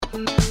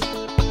Welcome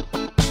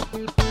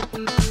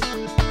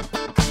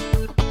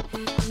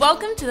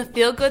to the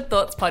Feel Good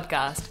Thoughts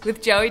podcast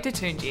with Joey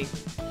Tatunji.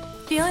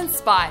 Feel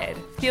inspired,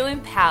 feel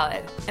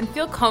empowered, and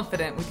feel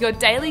confident with your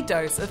daily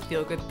dose of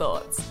feel good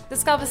thoughts.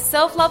 Discover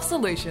self-love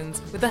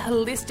solutions with a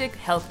holistic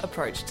health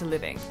approach to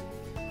living.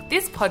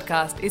 This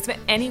podcast is for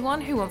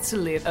anyone who wants to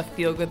live a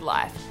feel good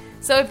life.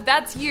 So if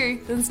that's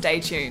you, then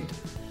stay tuned.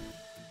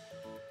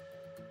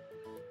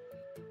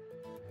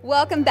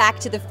 Welcome back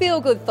to the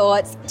Feel Good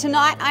Thoughts.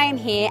 Tonight I am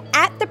here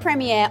at the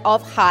premiere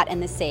of Heart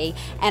and the Sea,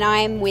 and I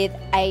am with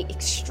an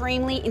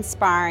extremely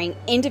inspiring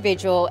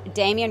individual,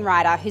 Damien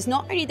Ryder, who's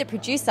not only the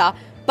producer,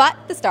 but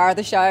the star of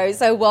the show.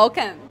 So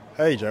welcome.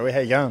 Hey Joey,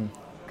 how you going?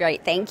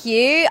 Great, thank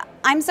you.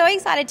 I'm so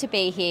excited to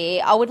be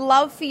here. I would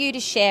love for you to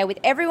share with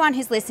everyone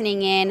who's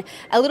listening in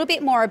a little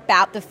bit more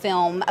about the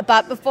film.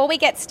 But before we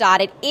get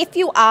started, if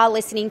you are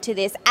listening to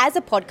this as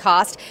a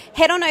podcast,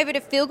 head on over to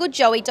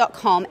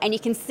feelgoodjoey.com and you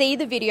can see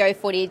the video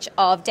footage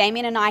of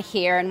Damien and I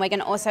here, and we're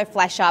going to also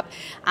flash up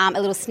a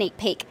little sneak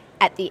peek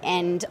at the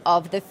end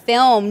of the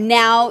film.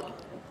 Now,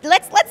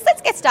 let's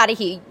get started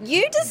here.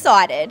 You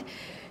decided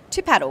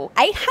to paddle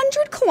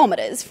 800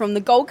 kilometres from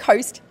the Gold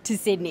Coast to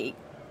Sydney.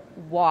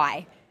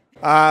 Why?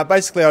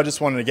 Basically, I just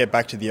wanted to get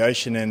back to the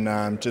ocean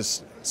and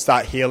just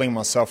start healing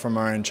myself from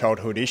my own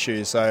childhood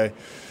issues. So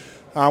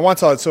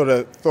once I sort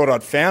of thought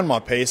I'd found my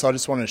peace, I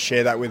just wanted to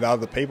share that with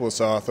other people.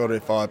 So I thought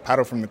if I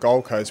paddle from the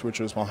Gold Coast, which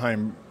was my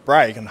home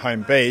break and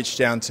home beach,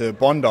 down to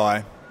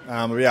Bondi,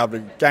 I'll be able to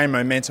gain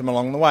momentum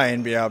along the way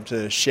and be able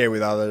to share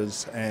with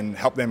others and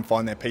help them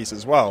find their peace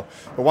as well.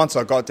 But once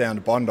I got down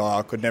to Bondi,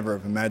 I could never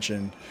have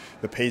imagined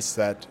the peace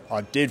that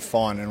I did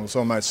find, and it was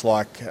almost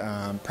like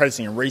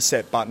pressing a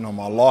reset button on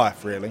my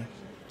life, really.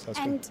 So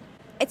and good.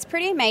 It's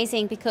pretty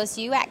amazing because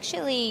you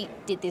actually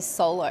did this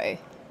solo.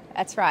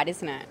 That's right,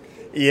 isn't it?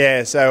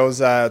 Yeah, so it was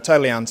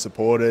totally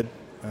unsupported.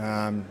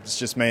 It's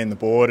just me and the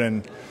board,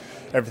 and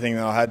everything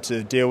that I had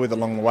to deal with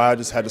along the way, I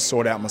just had to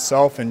sort out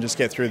myself and just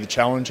get through the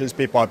challenges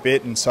bit by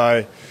bit. And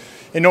so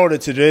in order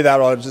to do that,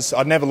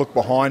 I'd never look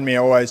behind me. I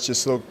always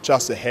just looked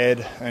just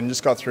ahead and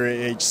just got through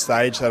each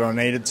stage that I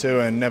needed to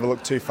and never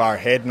looked too far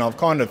ahead. And I've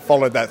kind of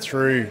followed that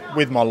through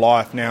with my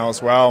life now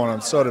as well.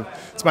 And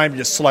it's made me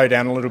just slow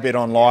down a little bit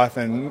on life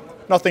and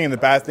not thinking the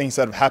bad things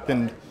that have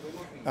happened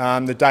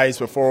the days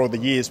before or the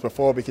years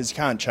before, because you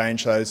can't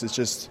change those. It's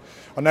just,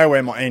 I know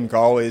where my end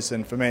goal is,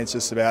 and for me it's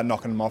just about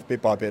knocking them off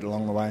bit by bit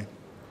along the way.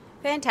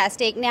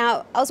 Fantastic.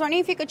 Now, I was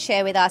wondering if you could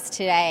share with us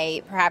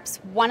today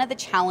perhaps one of the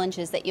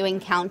challenges that you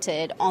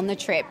encountered on the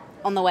trip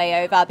on the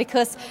way over,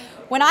 because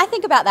when I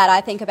think about that, I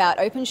think about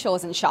open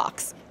shores and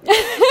sharks.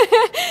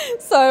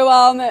 So,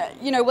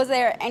 was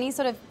there any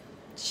sort of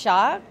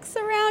sharks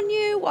around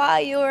you while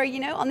you were,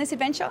 on this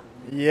adventure?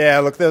 Yeah,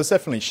 look, there was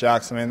definitely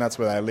sharks. I mean, that's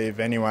where they live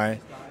anyway.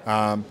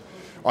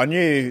 I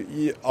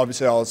knew,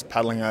 obviously, I was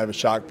paddling over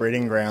shark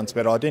breeding grounds,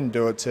 but I didn't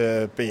do it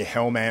to be a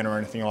hellman or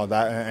anything like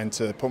that and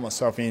to put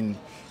myself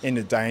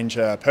into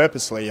danger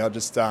purposely. I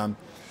just, I'd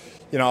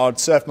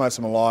surfed most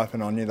of my life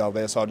and I knew they were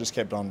there, so I just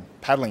kept on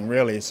paddling,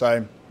 really.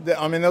 So, there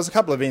was a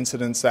couple of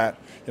incidents that,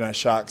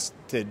 sharks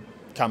did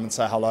come and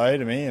say hello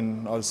to me,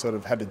 and I just sort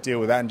of had to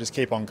deal with that and just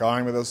keep on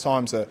going. But there was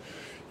times that,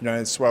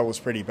 the swell was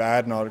pretty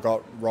bad and I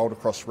got rolled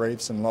across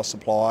reefs and lost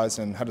supplies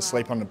and had to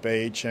sleep on the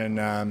beach and...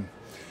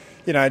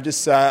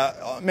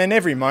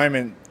 every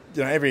moment,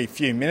 every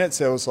few minutes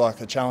there was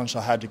like a challenge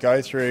I had to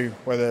go through,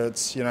 whether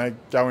it's,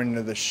 going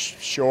into the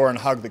shore and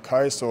hug the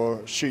coast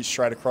or shoot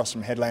straight across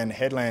from headland to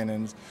headland.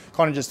 And it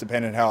kind of just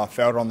depended how I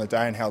felt on the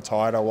day and how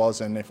tired I was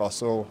and if I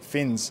saw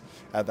fins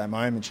at that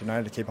moment,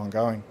 to keep on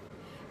going.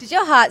 Did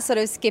your heart sort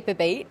of skip a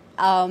beat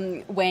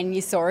when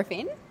you saw a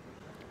fin?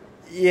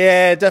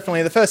 Yeah,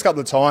 definitely. The first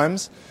couple of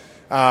times,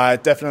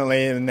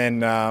 definitely. And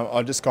then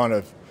I just kind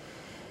of,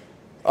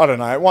 I don't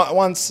know,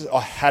 once I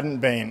hadn't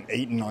been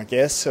eaten, I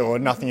guess, or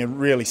nothing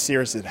really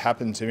serious had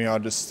happened to me, I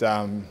just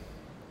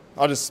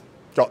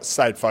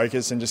stayed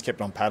focused and just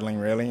kept on paddling,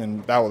 really,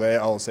 and they were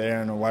there, I was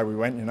there, and away we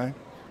went,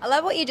 I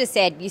love what you just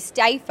said. You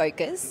stay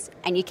focused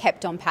and you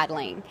kept on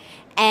paddling.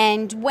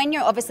 And when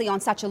you're obviously on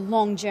such a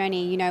long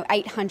journey,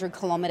 800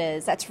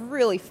 kilometres, that's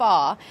really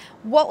far.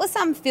 What were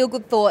some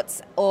feel-good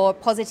thoughts or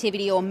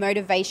positivity or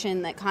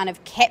motivation that kind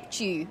of kept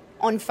you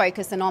on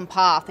focus and on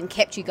path and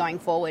kept you going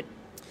forward?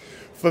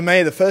 For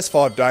me, the first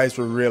 5 days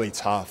were really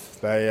tough.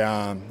 They,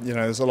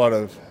 there's a lot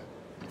of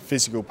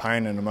physical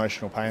pain and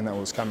emotional pain that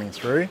was coming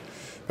through.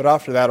 But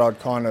after that,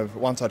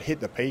 once I'd hit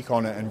the peak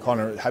on it and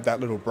kind of had that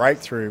little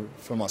breakthrough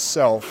for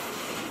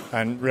myself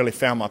and really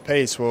found my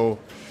peace,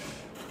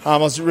 I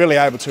was really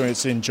able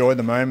to enjoy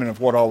the moment of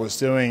what I was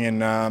doing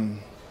and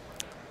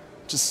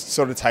just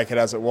sort of take it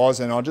as it was.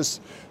 And I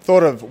just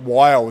thought of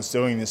why I was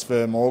doing this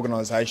for my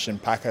organisation,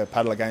 PACA,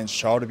 Paddle Against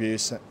Child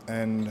Abuse,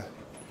 and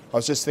I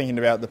was just thinking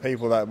about the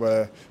people that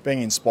were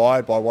being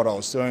inspired by what I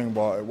was doing,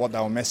 by what they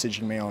were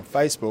messaging me on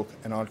Facebook,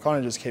 and I'd kind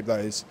of just keep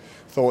those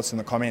thoughts and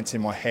the comments in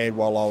my head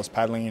while I was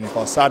paddling. And if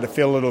I started to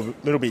feel a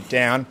little bit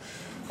down,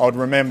 I would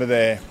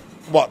remember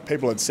what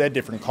people had said,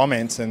 different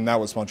comments, and that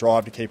was my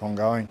drive to keep on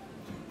going.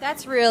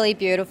 That's really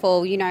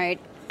beautiful.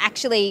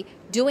 actually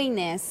doing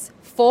this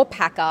for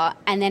Packer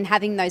and then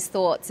having those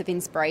thoughts of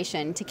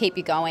inspiration to keep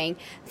you going.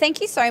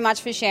 Thank you so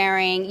much for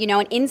sharing,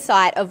 an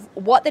insight of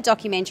what the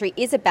documentary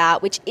is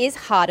about, which is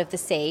Heart of the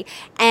Sea.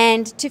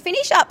 And to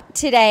finish up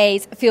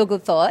today's Feel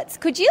Good Thoughts,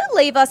 could you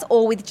leave us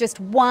all with just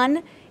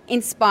one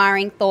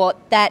inspiring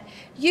thought that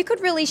you could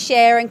really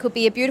share and could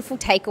be a beautiful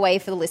takeaway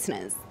for the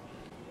listeners?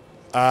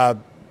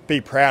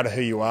 Be proud of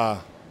who you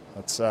are.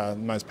 That's the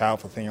most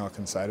powerful thing I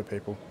can say to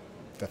people,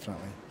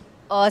 definitely.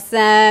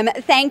 Awesome.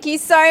 Thank you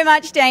so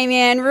much,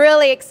 Damien.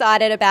 Really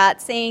excited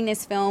about seeing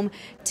this film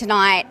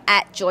tonight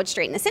at George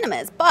Street in the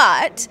cinemas.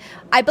 But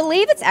I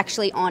believe it's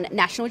actually on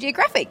National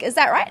Geographic. Is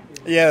that right?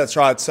 Yeah, that's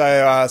right. So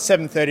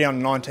 7:30 on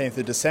the 19th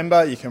of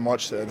December, you can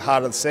watch The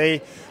Heart of the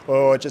Sea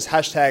or just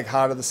hashtag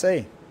Heart of the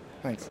Sea.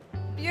 Thanks.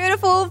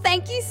 Beautiful.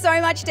 Thank you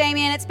so much,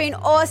 Damien. It's been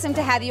awesome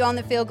to have you on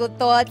the Feel Good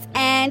Thoughts.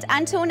 And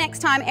until next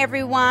time,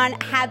 everyone,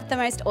 have the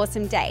most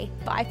awesome day.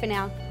 Bye for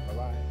now.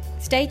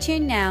 Stay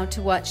tuned now to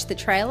watch the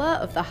trailer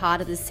of The Heart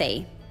of the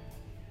Sea.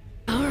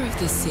 The power of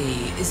the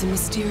sea is a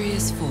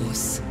mysterious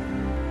force.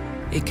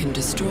 It can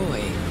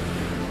destroy,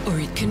 or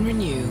it can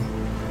renew.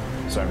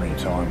 So many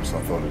times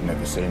I thought I'd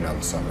never see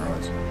another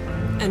sunrise.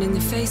 And in the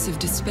face of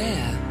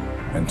despair,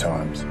 And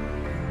times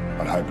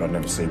I'd hoped I'd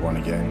never see one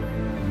again.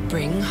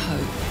 bring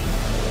hope.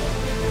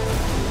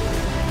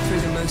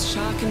 Through the most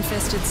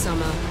shark-infested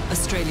summer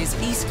Australia's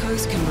east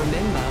coast can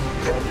remember,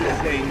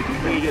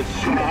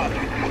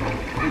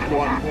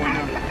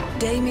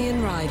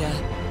 Damien Ryder,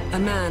 a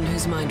man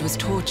whose mind was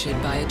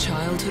tortured by a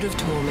childhood of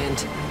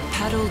torment,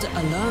 paddled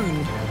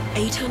alone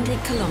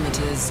 800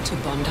 kilometres to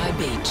Bondi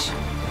Beach.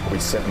 We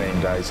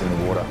 17 days in the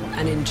water.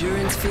 An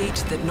endurance feat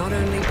that not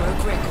only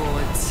broke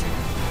records,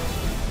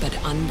 but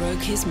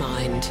unbroke his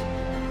mind.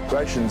 The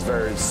ocean's a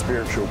very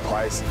spiritual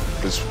place.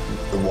 Just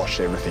washed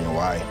everything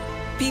away.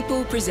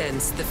 People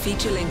presents the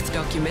feature-length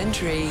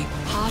documentary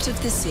Heart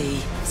of the Sea,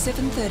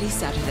 7:30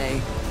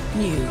 Saturday.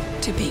 New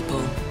to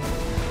people.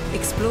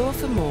 Explore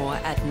for more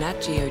at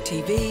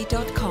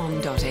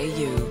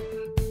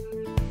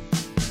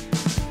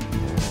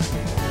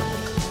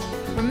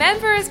natgeotv.com.au.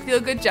 Remember, as Feel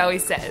Good Joey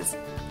says,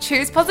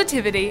 choose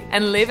positivity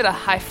and live at a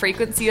high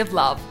frequency of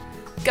love.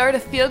 Go to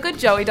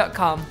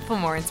feelgoodjoey.com for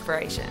more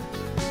inspiration.